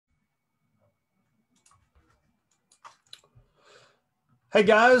Hey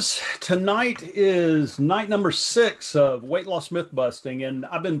guys, tonight is night number 6 of weight loss myth busting, and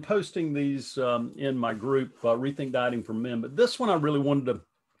I've been posting these in my group, Rethink Dieting for Men. But this one I really wanted to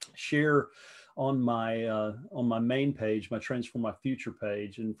share on my main page, my Transform My Future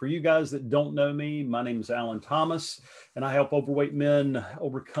page. And for you guys that don't know me, my name is Alan Thomas, and I help overweight men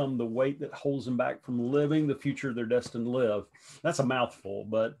overcome the weight that holds them back from living the future they're destined to live. That's a mouthful,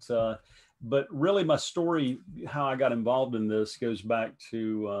 but really my story, how I got involved in this, goes back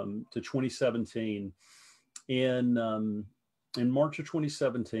to 2017. In March of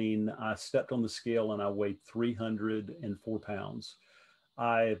 2017, I stepped on the scale and I weighed 304 pounds.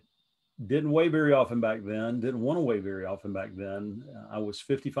 I didn't weigh very often back then, didn't want to weigh very often back then. I was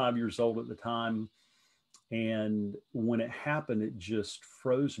 55 years old at the time. And when it happened, it just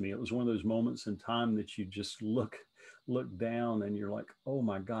froze me. It was one of those moments in time that you just look down and you're like, oh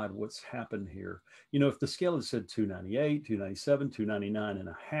my God, what's happened here? You know, if the scale had said 298, 297, 299 and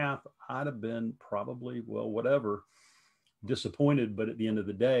a half, I'd have been probably, well, whatever, disappointed. But at the end of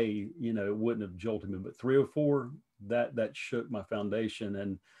the day, you know, it wouldn't have jolted me. But 304, that shook my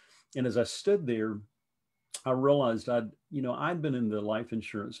foundation. And as I stood there, I realized I'd been in the life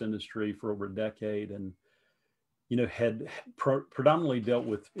insurance industry for over a decade, and had predominantly dealt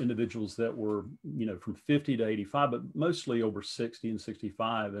with individuals that were, from 50 to 85, but mostly over 60 and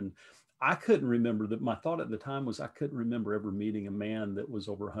 65. And I couldn't remember that. My thought at the time was I couldn't remember ever meeting a man that was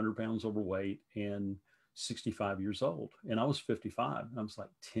over 100 pounds overweight and 65 years old. And I was 55. I was like,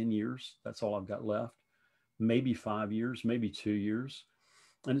 10 years, that's all I've got left. Maybe 5 years, maybe 2 years.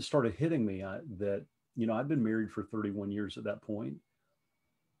 And it started hitting me that, I'd been married for 31 years at that point.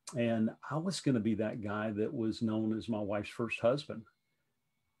 And I was going to be that guy that was known as my wife's first husband.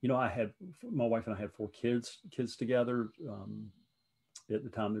 My wife and I had 4 kids together. At the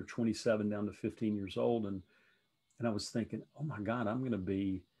time, they're 27 down to 15 years old. And I was thinking, oh my God, I'm going to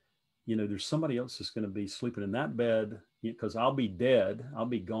be, there's somebody else that's going to be sleeping in that bed, because I'll be dead, I'll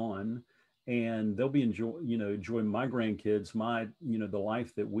be gone. And they'll be enjoying my grandkids, the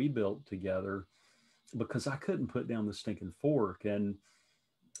life that we built together, because I couldn't put down the stinking fork. And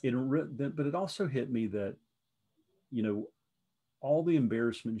but it also hit me that, all the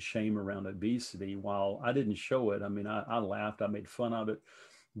embarrassment and shame around obesity, while I didn't show it, I mean, I laughed, I made fun of it,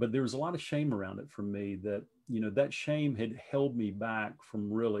 but there was a lot of shame around it for me that, that shame had held me back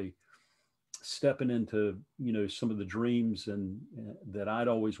from really stepping into, some of the dreams and that I'd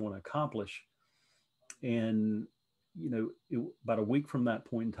always want to accomplish. And, about a week from that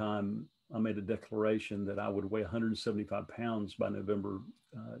point in time, I made a declaration that I would weigh 175 pounds by November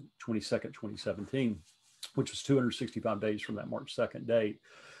 22nd, 2017, which was 265 days from that March 2nd date.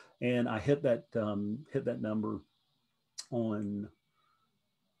 And I hit that number on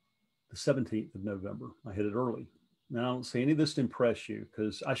the 17th of November. I hit it early. Now, I don't say any of this to impress you,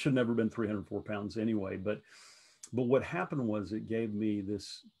 because I should have never been 304 pounds anyway. But what happened was it gave me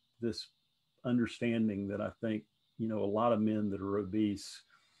this understanding that I think, a lot of men that are obese,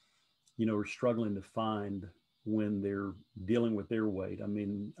 are struggling to find when they're dealing with their weight. I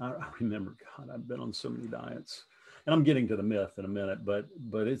mean, I remember, God, I've been on so many diets, and I'm getting to the myth in a minute, but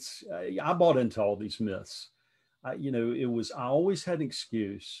I bought into all these myths. I always had an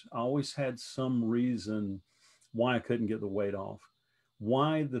excuse. I always had some reason why I couldn't get the weight off,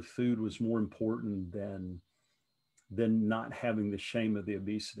 why the food was more important than not having the shame of the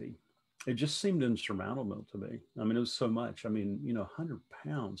obesity. It just seemed insurmountable to me. I mean, it was so much. I mean, 100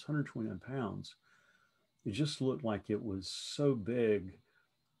 pounds, 129 pounds. It just looked like it was so big,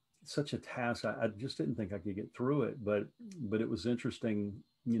 such a task. I just didn't think I could get through it. But it was interesting.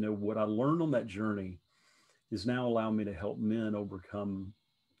 What I learned on that journey is now allowing me to help men overcome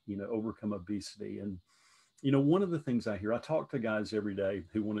obesity. And, one of the things I hear, I talk to guys every day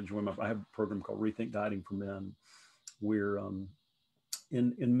who want to join I have a program called Rethink Dieting for Men, where, and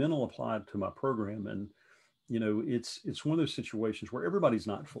men will apply to my program. And, it's one of those situations where everybody's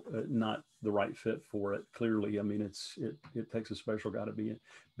not the right fit for it. Clearly. I mean, it takes a special guy to be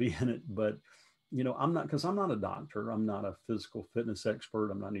in it, but, I'm not a doctor. I'm not a physical fitness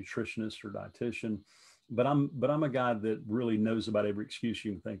expert. I'm not a nutritionist or dietitian, but I'm a guy that really knows about every excuse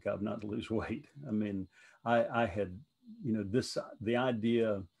you can think of not to lose weight. I mean, I had, the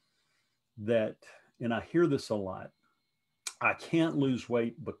idea that, and I hear this a lot, I can't lose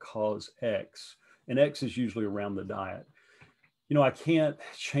weight because X, and X is usually around the diet. I can't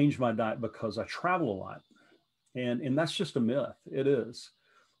change my diet because I travel a lot. And that's just a myth. It is,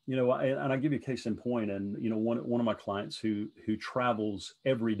 and I give you a case in point. And, one of my clients who travels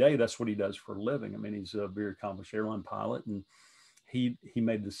every day, that's what he does for a living. I mean, he's a very accomplished airline pilot, and he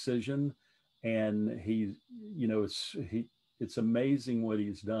made a decision, and he it's amazing what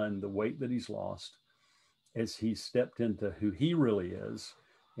he's done, the weight that he's lost as he stepped into who he really is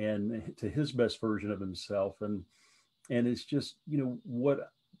and to his best version of himself. And it's just,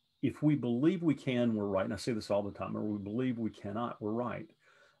 what, if we believe we can, we're right. And I say this all the time, or we believe we cannot, we're right.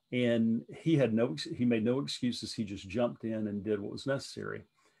 And he made no excuses. He just jumped in and did what was necessary.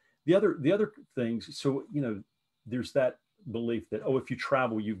 The other things, so, there's that belief that, oh, if you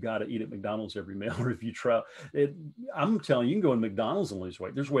travel, you've got to eat at McDonald's every meal, or if you travel, I'm telling you, you can go in McDonald's and lose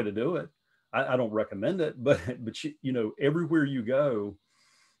weight. There's a way to do it. I don't recommend it, but everywhere you go,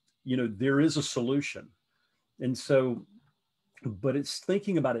 there is a solution. And so, but it's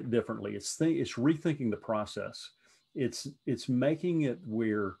thinking about it differently. It's rethinking the process. It's making it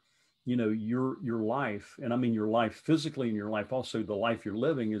where, your life, and I mean your life physically, and your life also, the life you're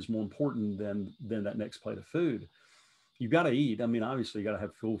living, is more important than that next plate of food. You've got to eat. I mean, obviously you got to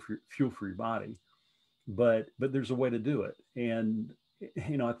have fuel for your body, but there's a way to do it. And,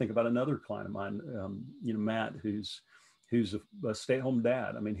 I think about another client of mine, Matt, who's a stay-at-home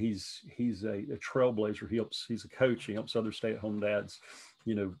dad. I mean, he's a trailblazer. He's a coach. He helps other stay-at-home dads,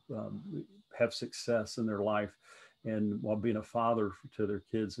 have success in their life, and while being a father to their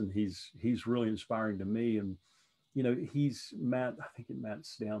kids. And he's really inspiring to me. And, Matt, I think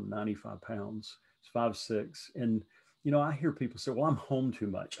Matt's down 95 pounds. He's 5'6". And, I hear people say, well, I'm home too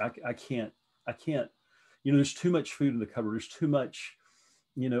much. I can't, there's too much food in the cupboard. There's too much,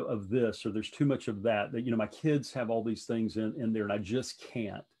 of this, or there's too much of that, my kids have all these things in there, and I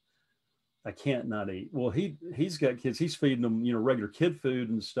can't not eat. Well, he's got kids, he's feeding them, regular kid food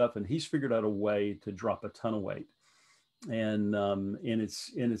and stuff. And he's figured out a way to drop a ton of weight. And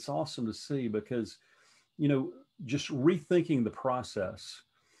it's awesome to see, because, just rethinking the process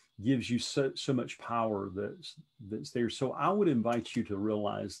gives you so much power that's there. So I would invite you to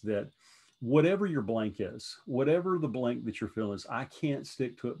realize that whatever your blank is, whatever the blank that you're feeling is, I can't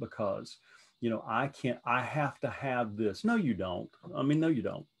stick to it because, I have to have this. No, you don't. I mean, no, you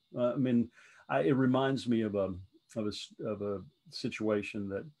don't. It reminds me of a situation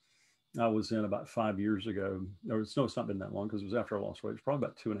that I was in about 5 years ago. It's not been that long, because it was after I lost weight. It was probably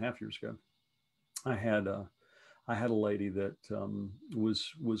about 2.5 years ago. I had a lady that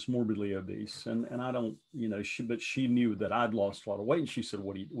was morbidly obese, and I don't, but she knew that I'd lost a lot of weight, and she said,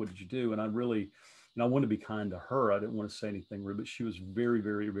 what did you do? And I really, I wanted to be kind to her. I didn't want to say anything rude, but she was very,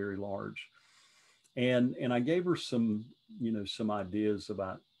 very, very large. And I gave her some ideas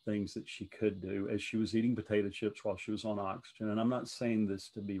about things that she could do as she was eating potato chips while she was on oxygen. And I'm not saying this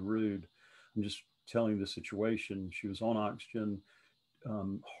to be rude. I'm just telling the situation. She was on oxygen,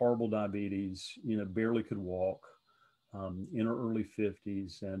 horrible diabetes, barely could walk, in her early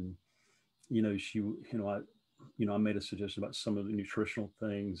 50s. And, I made a suggestion about some of the nutritional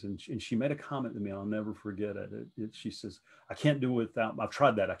things. And she made a comment to me, and I'll never forget it. She says, I can't do it without, I've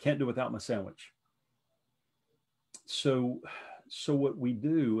tried that. I can't do it without my sandwich. So what we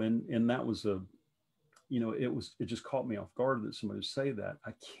do, and that was it just caught me off guard that somebody would say that.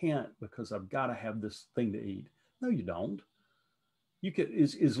 I can't, because I've got to have this thing to eat. No, you don't.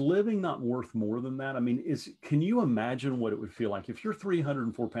 Is living not worth more than that? I mean, can you imagine what it would feel like if you're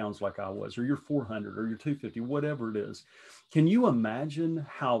 304 pounds like I was, or you're 400, or you're 250, whatever it is? Can you imagine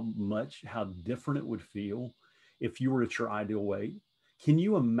how different it would feel if you were at your ideal weight? Can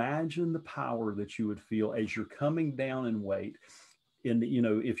you imagine the power that you would feel as you're coming down in weight? And,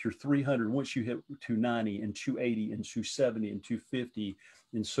 if you're 300, once you hit 290 and 280 and 270 and 250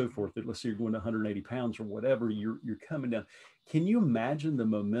 and so forth, that let's say you're going to 180 pounds or whatever, you're coming down. Can you imagine the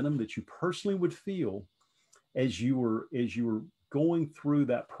momentum that you personally would feel as you were going through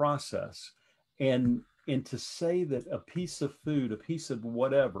that process? And to say that a piece of food, a piece of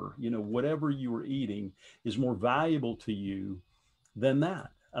whatever, whatever you were eating is more valuable to you than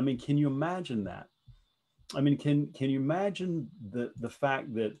that. I mean, can you imagine that? I mean, can you imagine the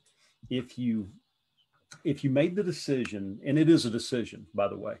fact that if you made the decision, and it is a decision, by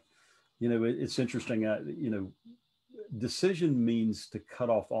the way, it's interesting, decision means to cut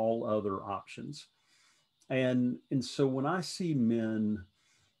off all other options. And so when I see men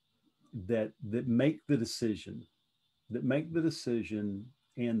that make the decision,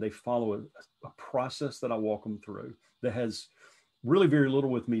 and they follow a process that I walk them through, that has really very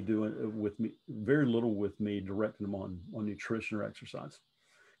little with me directing them on nutrition or exercise,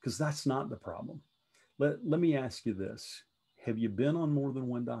 because that's not the problem. Let me ask you this. Have you been on more than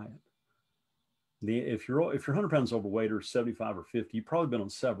one diet? If you're 100 pounds overweight, or 75 or 50, you've probably been on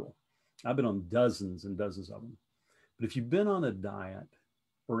several. I've been on dozens and dozens of them. But if you've been on a diet,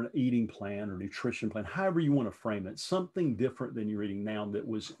 or an eating plan or nutrition plan, however you want to frame it, something different than you're eating now that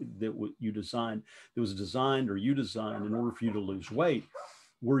was you designed, that was designed or you designed in order for you to lose weight,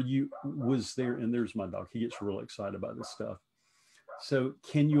 where you was there. And there's my dog. He gets real excited about this stuff. So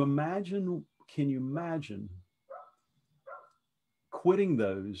can you imagine quitting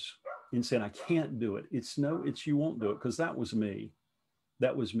those and saying, I can't do it. It's you won't do it. Because that was me.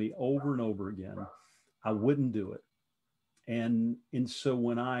 That was me over and over again. I wouldn't do it. And so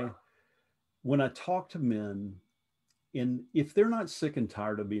when I talk to men, and if they're not sick and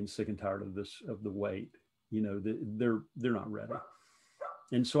tired of being sick and tired of the weight, they're not ready.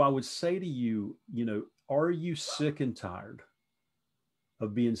 And so I would say to you, are you sick and tired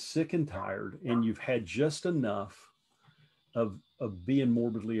of being sick and tired, and you've had just enough of being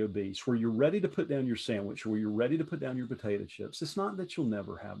morbidly obese, where you're ready to put down your sandwich, where you're ready to put down your potato chips? It's not that you'll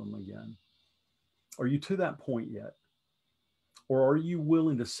never have them again. Are you to that point yet? Or are you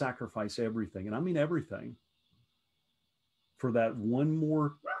willing to sacrifice everything, and I mean everything, for that one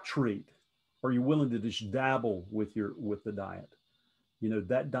more treat? Are you willing to just dabble with the diet?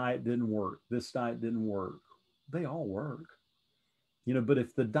 That diet didn't work. This diet didn't work. They all work. But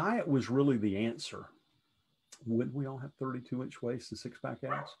if the diet was really the answer, wouldn't we all have 32-inch waists and six-pack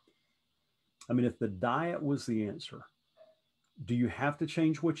abs? I mean, if the diet was the answer, do you have to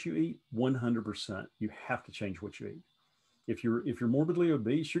change what you eat? 100%. You have to change what you eat. If you're morbidly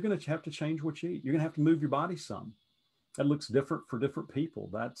obese, you're going to have to change what you eat. You're going to have to move your body some. That looks different for different people.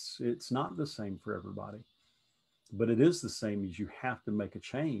 It's not the same for everybody, but it is the same. As you have to make a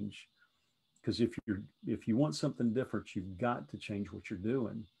change, because if you want something different, you've got to change what you're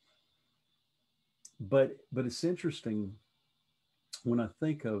doing. But it's interesting when I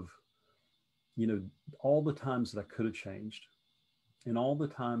think of, all the times that I could have changed, and all the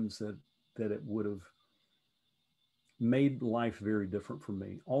times that it would have made life very different for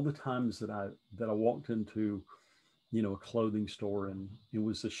me. All the times that I walked into, a clothing store and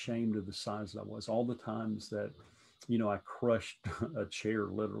was ashamed of the size that I was. All the times that, I crushed a chair,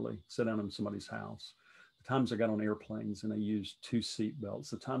 literally, sat down in somebody's house. The times I got on airplanes and I used 2 seat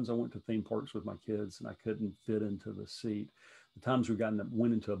belts. The times I went to theme parks with my kids and I couldn't fit into the seat. The times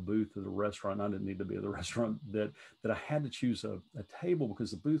went into a booth at a restaurant. I didn't need to be at the restaurant, that I had to choose a table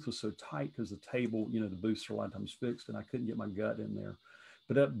because the booth was so tight, because the table, the booths are a lot of times fixed, and I couldn't get my gut in there.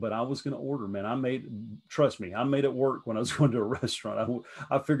 But I was going to order, man. Trust me, I made it work when I was going to a restaurant.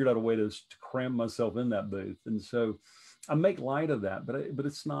 I figured out a way to cram myself in that booth. And so I make light of that, but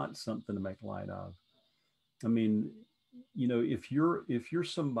it's not something to make light of. I mean, if you're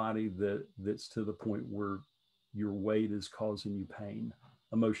somebody that's to the point where your weight is causing you pain,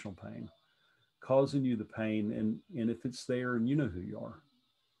 emotional pain, causing you the pain, and if it's there and you know who you are,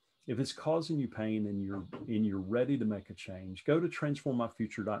 if it's causing you pain and you're ready to make a change, go to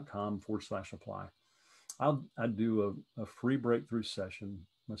transformmyfuture.com/apply. I do a free breakthrough session,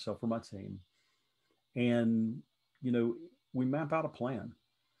 myself or my team, and we map out a plan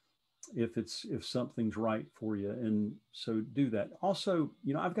if something's right for you. And so do that. Also,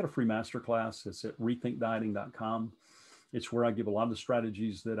 I've got a free masterclass. It's at rethinkdieting.com. It's where I give a lot of the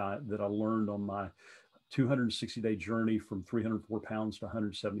strategies that I learned on my 260-day journey from 304 pounds to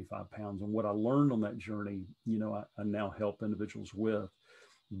 175 pounds. And what I learned on that journey, I now help individuals with.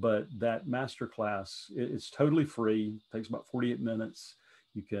 But that masterclass, it's totally free. It takes about 48 minutes.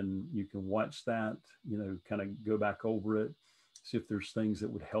 You can watch that, kind of go back over it, see if there's things that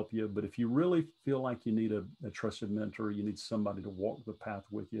would help you. But if you really feel like you need a trusted mentor, you need somebody to walk the path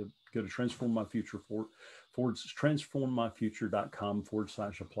with you, go to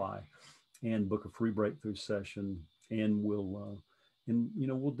transformmyfuture.com/apply and book a free breakthrough session. And we'll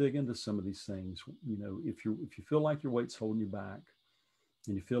dig into some of these things. If you feel like your weight's holding you back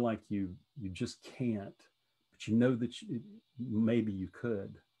and you feel like you just can't, but that maybe you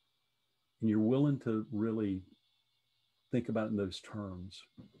could, and you're willing to really think about it in those terms,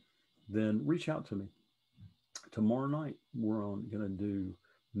 then reach out to me. Tomorrow night, we're going to do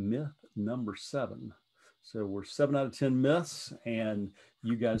myth number 7. So we're 7 out of 10 myths, and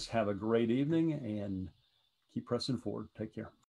you guys have a great evening and keep pressing forward. Take care.